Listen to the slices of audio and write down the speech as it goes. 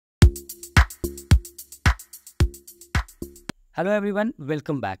Hello everyone,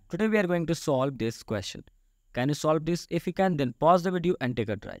 welcome back. Today we are going to solve this question. Can you solve this? If you can, then pause the video and take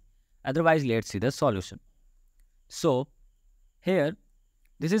a try. Otherwise, let's see the solution. So, here,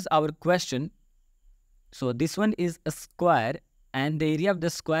 this is our question. So, this one is a square and the area of the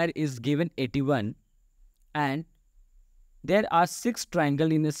square is given 81 and there are 6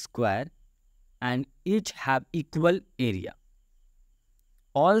 triangles in a square and each have equal area.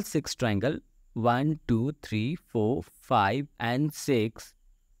 All 6 triangles 1, 2, 3, 4, 5 and 6.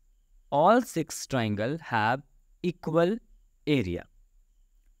 All 6 triangles have equal area.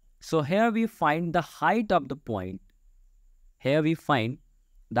 So here we find the height of the point. Here we find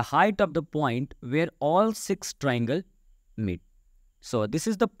the height of the point where all 6 triangles meet. So this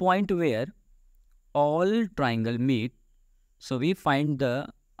is the point where all triangles meet. So we find the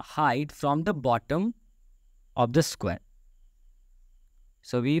height from the bottom of the square.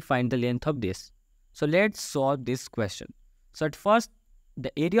 So we find the length of this. So let's solve this question. So at first,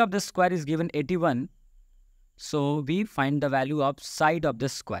 the area of the square is given 81. So we find the value of side of the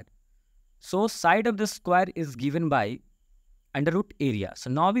square. So side of the square is given by under root area.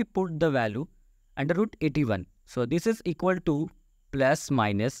 So now we put the value under root 81. So this is equal to plus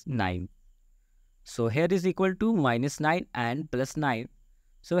minus 9. So here is equal to minus 9 and plus 9.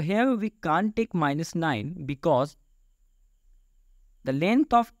 So here we can't take minus 9 because the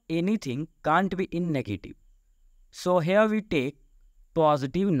length of anything can't be in negative. So here we take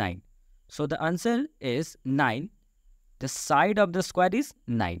positive 9. So the answer is 9. The side of the square is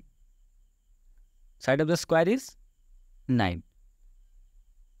 9. Side of the square is 9.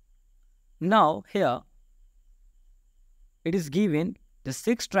 Now here it is given the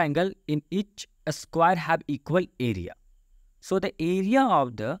 6 triangles in each square have equal area. So the area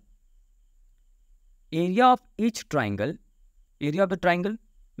of each triangle, area of the triangle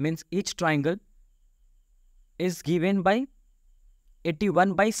means each triangle is given by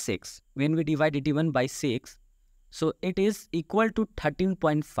 81 by 6. When we divide 81 by 6, so it is equal to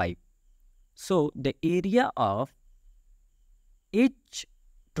 13.5. So the area of each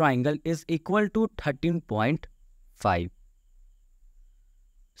triangle is equal to 13.5.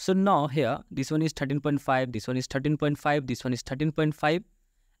 So now here, this one is 13.5, this one is 13.5, this one is 13.5.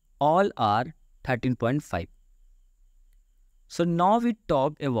 All are 13.5. So now we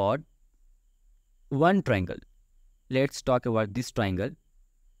talk about one triangle. Let's talk about this triangle.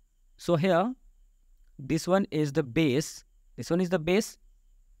 So here, this one is the base. This one is the base.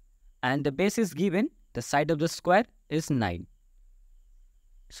 And the base is given. The side of the square is 9.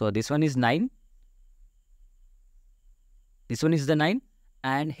 So this one is 9. This one is the 9.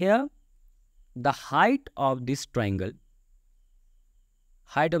 And here, the height of this triangle.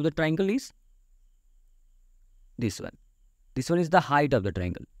 Height of the triangle is this one. This one is the height of the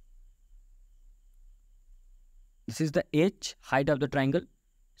triangle. This is the h, height of the triangle.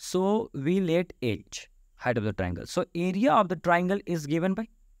 So we let h, height of the triangle. So area of the triangle is given by,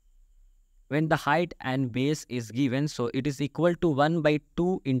 when the height and base is given, so it is equal to 1 by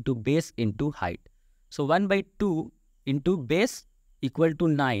 2 into base into height. So 1 by 2 into base equal to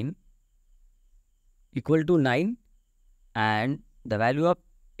 9. Equal to 9. And the value of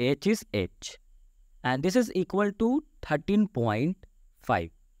h is h. And this is equal to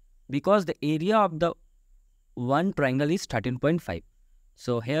 13.5 because the area of the one triangle is 13.5.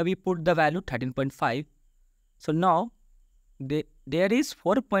 So here we put the value 13.5. So now there is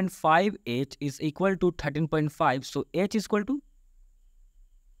 4.5 h is equal to 13.5. So h is equal to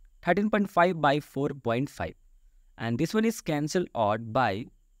 13.5 by 4.5. And this one is cancelled out by,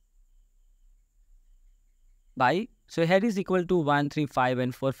 so here is equal to 1, 3, 5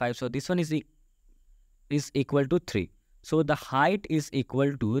 and 4, 5. So this one is equal to 3. So the height is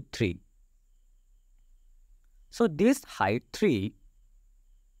equal to 3. So this height 3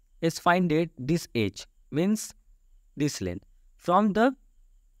 is find it this h means this length from the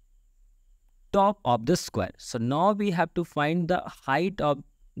top of the square. So now we have to find the height of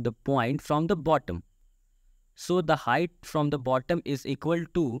the point from the bottom. So the height from the bottom is equal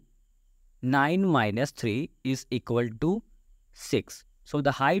to 9 minus 3 is equal to 6. So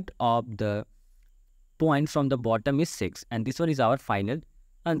the height of the point from the bottom is 6 and this one is our final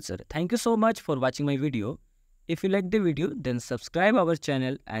answer. Thank you so much for watching my video. If you like the video, then subscribe our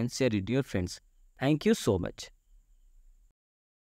channel and share it with your friends. Thank you so much.